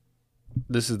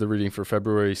This is the reading for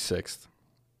February 6th,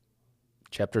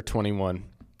 chapter 21.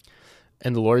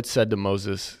 And the Lord said to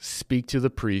Moses, "Speak to the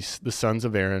priests, the sons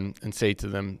of Aaron, and say to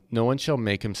them, no one shall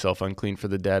make himself unclean for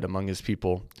the dead among his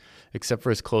people, except for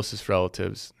his closest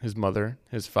relatives, his mother,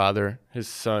 his father, his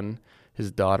son, his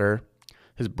daughter,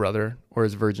 his brother, or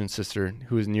his virgin sister,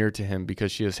 who is near to him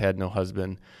because she has had no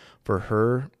husband. For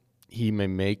her he may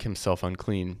make himself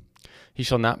unclean. He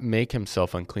shall not make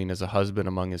himself unclean as a husband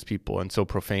among his people, and so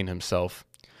profane himself.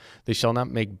 They shall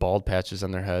not make bald patches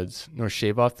on their heads, nor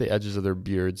shave off the edges of their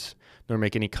beards, nor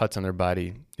make any cuts on their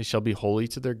body. They shall be holy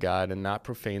to their God, and not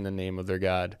profane the name of their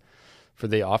God. For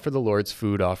they offer the Lord's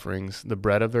food offerings, the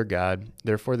bread of their God,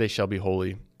 therefore they shall be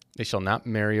holy. They shall not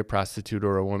marry a prostitute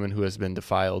or a woman who has been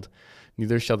defiled,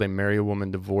 neither shall they marry a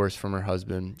woman divorced from her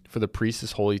husband, for the priest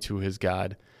is holy to his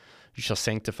God. You shall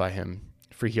sanctify him,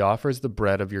 for he offers the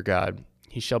bread of your God.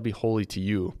 He shall be holy to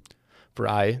you. For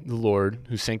I, the Lord,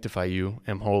 who sanctify you,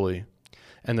 am holy.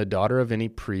 And the daughter of any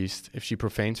priest, if she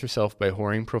profanes herself by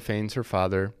whoring, profanes her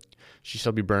father, she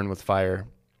shall be burned with fire.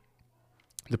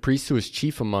 The priest who is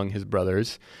chief among his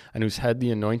brothers, and whose head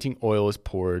the anointing oil is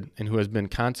poured, and who has been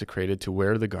consecrated to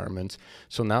wear the garments,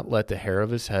 shall not let the hair of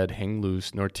his head hang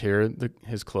loose, nor tear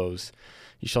his clothes.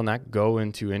 He shall not go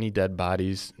into any dead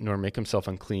bodies, nor make himself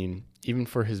unclean, even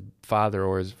for his father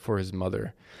or for his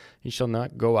mother. He shall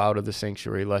not go out of the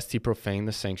sanctuary, lest he profane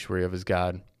the sanctuary of his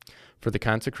God. For the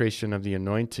consecration of the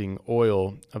anointing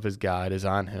oil of his God is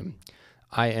on him.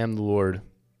 I am the Lord.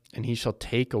 And he shall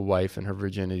take a wife in her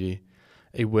virginity,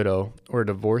 a widow, or a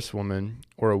divorced woman,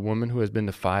 or a woman who has been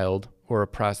defiled, or a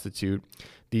prostitute.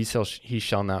 These he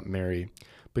shall not marry,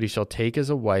 but he shall take as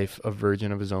a wife a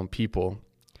virgin of his own people,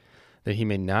 that he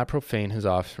may not profane his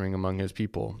offspring among his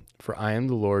people. For I am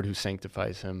the Lord who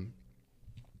sanctifies him.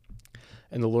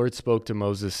 And the Lord spoke to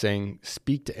Moses, saying,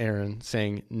 Speak to Aaron,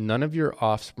 saying, None of your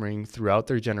offspring throughout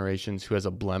their generations who has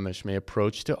a blemish may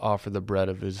approach to offer the bread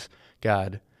of his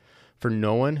God. For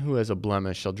no one who has a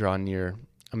blemish shall draw near,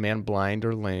 a man blind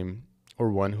or lame,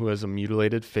 or one who has a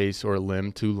mutilated face or a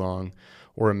limb too long,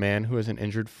 or a man who has an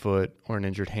injured foot or an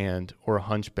injured hand, or a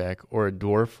hunchback, or a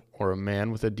dwarf, or a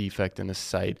man with a defect in his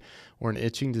sight, or an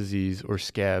itching disease, or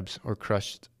scabs, or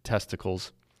crushed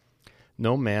testicles.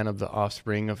 No man of the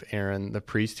offspring of Aaron, the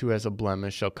priest who has a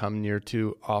blemish, shall come near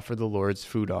to offer the Lord's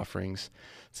food offerings,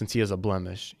 since he has a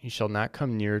blemish. He shall not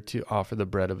come near to offer the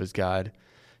bread of his God.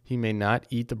 He may not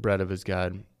eat the bread of his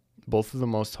God, both of the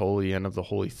most holy and of the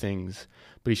holy things.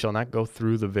 But he shall not go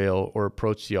through the veil or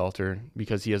approach the altar,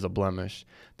 because he has a blemish,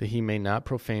 that he may not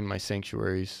profane my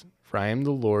sanctuaries. For I am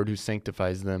the Lord who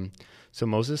sanctifies them. So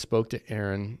Moses spoke to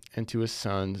Aaron and to his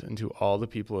sons and to all the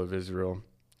people of Israel.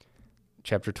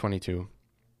 Chapter 22.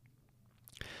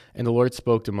 And the Lord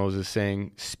spoke to Moses,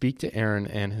 saying, Speak to Aaron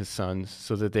and his sons,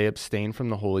 so that they abstain from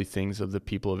the holy things of the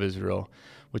people of Israel,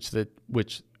 which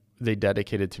they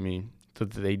dedicated to me, so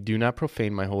that they do not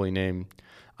profane my holy name.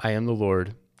 I am the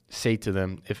Lord. Say to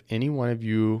them, If any one of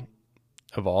you,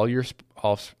 of all your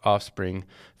offspring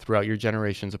throughout your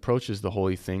generations, approaches the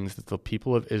holy things that the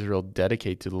people of Israel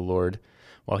dedicate to the Lord,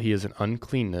 while he is an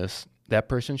uncleanness, that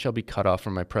person shall be cut off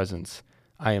from my presence.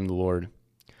 I am the Lord.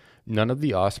 None of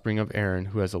the offspring of Aaron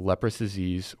who has a leprous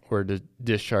disease or a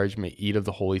discharge may eat of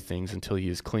the holy things until he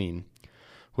is clean.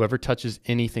 Whoever touches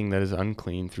anything that is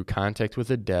unclean through contact with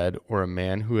a dead or a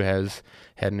man who has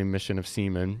had an emission of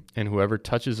semen, and whoever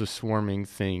touches a swarming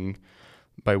thing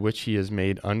by which he is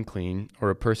made unclean, or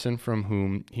a person from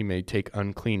whom he may take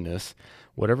uncleanness,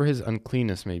 whatever his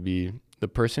uncleanness may be, the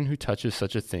person who touches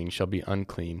such a thing shall be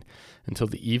unclean until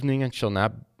the evening, and shall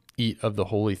not eat of the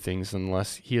holy things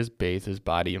unless he has bathed his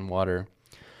body in water.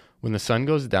 When the sun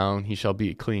goes down, he shall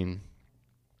be clean.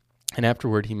 And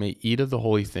afterward he may eat of the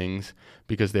holy things,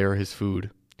 because they are his food.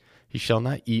 He shall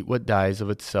not eat what dies of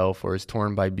itself or is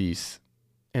torn by beasts,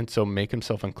 and so make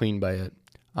himself unclean by it.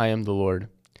 I am the Lord.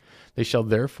 They shall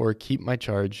therefore keep my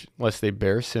charge, lest they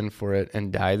bear sin for it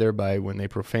and die thereby when they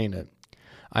profane it.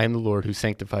 I am the Lord who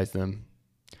sanctifies them.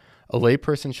 A lay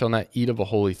person shall not eat of a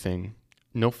holy thing.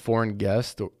 No foreign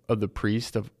guest of the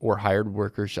priest or hired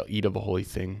worker shall eat of a holy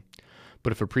thing.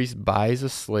 But if a priest buys a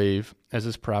slave as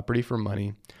his property for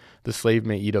money, the slave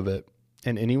may eat of it,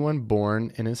 and anyone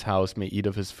born in his house may eat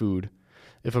of his food.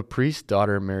 If a priest's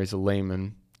daughter marries a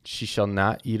layman, she shall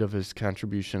not eat of his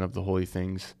contribution of the holy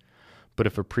things. But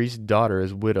if a priest's daughter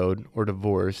is widowed or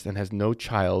divorced and has no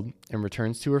child and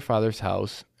returns to her father's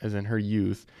house, as in her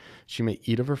youth, she may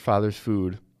eat of her father's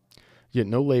food. Yet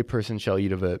no lay person shall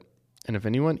eat of it. And if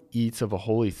anyone eats of a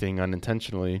holy thing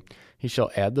unintentionally, he shall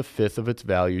add the fifth of its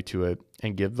value to it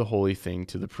and give the holy thing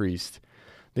to the priest.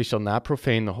 They shall not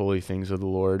profane the holy things of the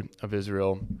Lord of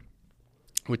Israel,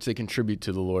 which they contribute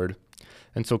to the Lord,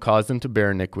 and so cause them to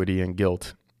bear iniquity and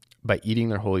guilt by eating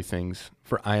their holy things,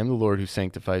 for I am the Lord who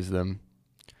sanctifies them.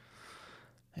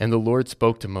 And the Lord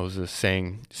spoke to Moses,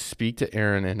 saying, Speak to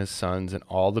Aaron and his sons and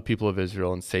all the people of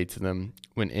Israel, and say to them,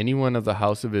 When anyone of the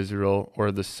house of Israel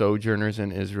or the sojourners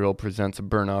in Israel presents a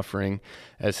burnt offering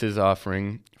as his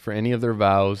offering for any of their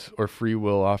vows or free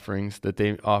will offerings that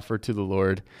they offer to the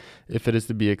Lord, if it is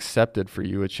to be accepted for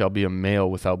you, it shall be a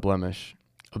male without blemish.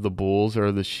 Of the bulls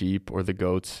or the sheep or the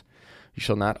goats, you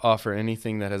shall not offer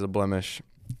anything that has a blemish,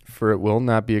 for it will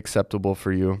not be acceptable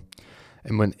for you.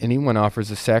 And when anyone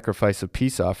offers a sacrifice of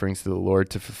peace offerings to the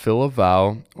Lord to fulfill a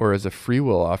vow, or as a free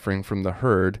will offering from the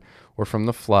herd or from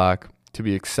the flock, to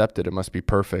be accepted, it must be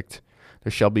perfect.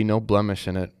 There shall be no blemish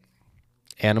in it.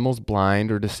 Animals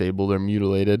blind or disabled or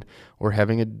mutilated, or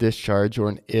having a discharge or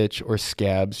an itch or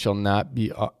scabs,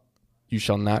 you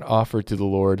shall not offer to the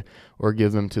Lord or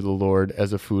give them to the Lord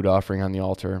as a food offering on the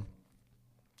altar.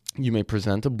 You may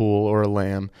present a bull or a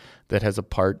lamb that has a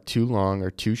part too long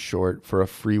or too short for a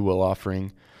free will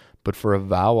offering, but for a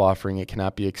vow offering it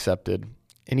cannot be accepted.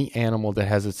 Any animal that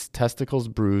has its testicles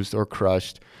bruised or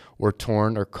crushed or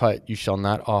torn or cut you shall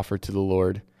not offer to the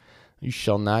Lord. You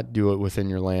shall not do it within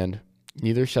your land.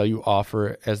 Neither shall you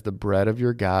offer as the bread of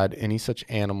your God any such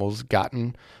animals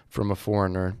gotten from a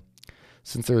foreigner.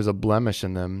 Since there is a blemish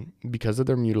in them, because of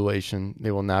their mutilation,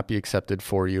 they will not be accepted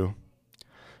for you.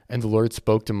 And the Lord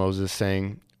spoke to Moses,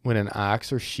 saying, When an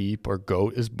ox or sheep or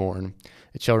goat is born,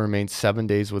 it shall remain 7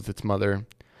 days with its mother,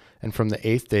 and from the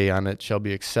 8th day on it shall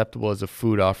be acceptable as a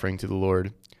food offering to the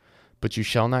Lord. But you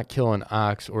shall not kill an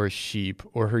ox or a sheep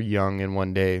or her young in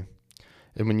 1 day.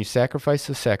 And when you sacrifice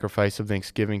the sacrifice of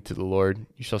thanksgiving to the Lord,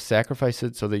 you shall sacrifice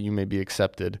it so that you may be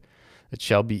accepted. It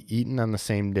shall be eaten on the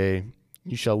same day.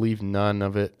 You shall leave none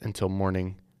of it until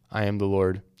morning. I am the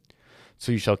Lord.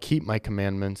 So you shall keep my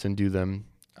commandments and do them.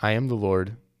 I am the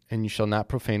Lord, and you shall not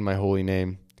profane my holy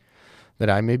name, that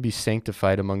I may be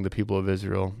sanctified among the people of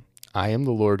Israel. I am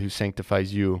the Lord who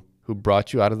sanctifies you, who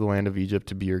brought you out of the land of Egypt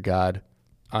to be your God.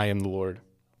 I am the Lord.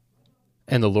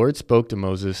 And the Lord spoke to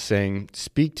Moses, saying,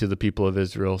 Speak to the people of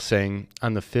Israel, saying,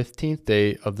 On the 15th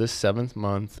day of this 7th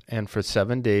month, and for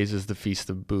 7 days is the Feast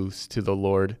of Booths to the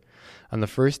Lord. On the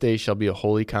first day shall be a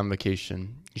holy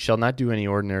convocation. You shall not do any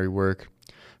ordinary work.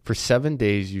 For 7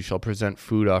 days you shall present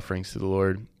food offerings to the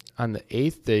Lord. On the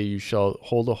 8th day you shall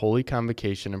hold a holy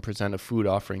convocation and present a food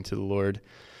offering to the Lord.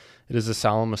 It is a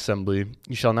solemn assembly.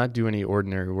 You shall not do any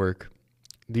ordinary work.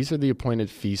 These are the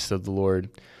appointed feasts of the Lord,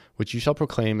 which you shall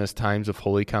proclaim as times of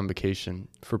holy convocation,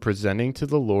 for presenting to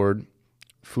the Lord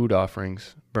food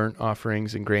offerings, burnt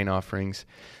offerings and grain offerings,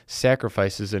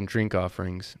 sacrifices and drink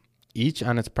offerings, each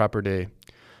on its proper day.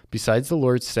 Besides the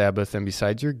Lord's Sabbath, and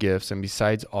besides your gifts, and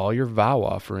besides all your vow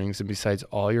offerings, and besides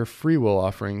all your freewill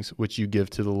offerings, which you give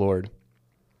to the Lord.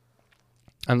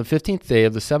 On the 15th day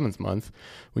of the 7th month,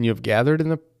 when you have gathered in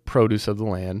the produce of the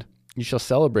land, you shall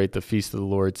celebrate the feast of the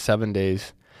Lord 7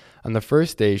 days. On the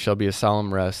first day shall be a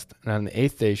solemn rest, and on the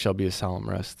 8th day shall be a solemn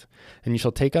rest. And you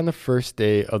shall take on the first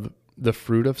day of the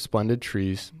fruit of splendid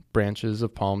trees, branches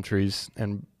of palm trees,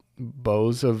 and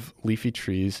boughs of leafy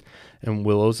trees, and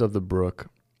willows of the brook.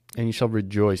 And you shall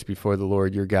rejoice before the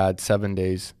Lord your God 7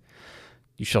 days.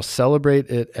 You shall celebrate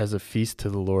it as a feast to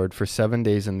the Lord for 7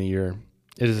 days in the year.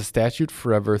 It is a statute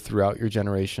forever throughout your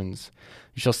generations.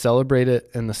 You shall celebrate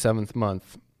it in the 7th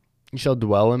month. You shall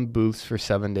dwell in booths for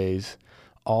 7 days.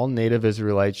 All native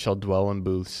Israelites shall dwell in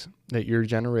booths, that your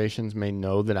generations may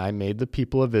know that I made the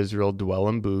people of Israel dwell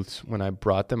in booths when I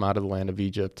brought them out of the land of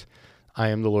Egypt. I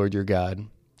am the Lord your God.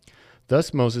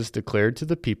 Thus Moses declared to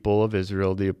the people of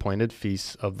Israel the appointed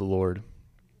feasts of the Lord.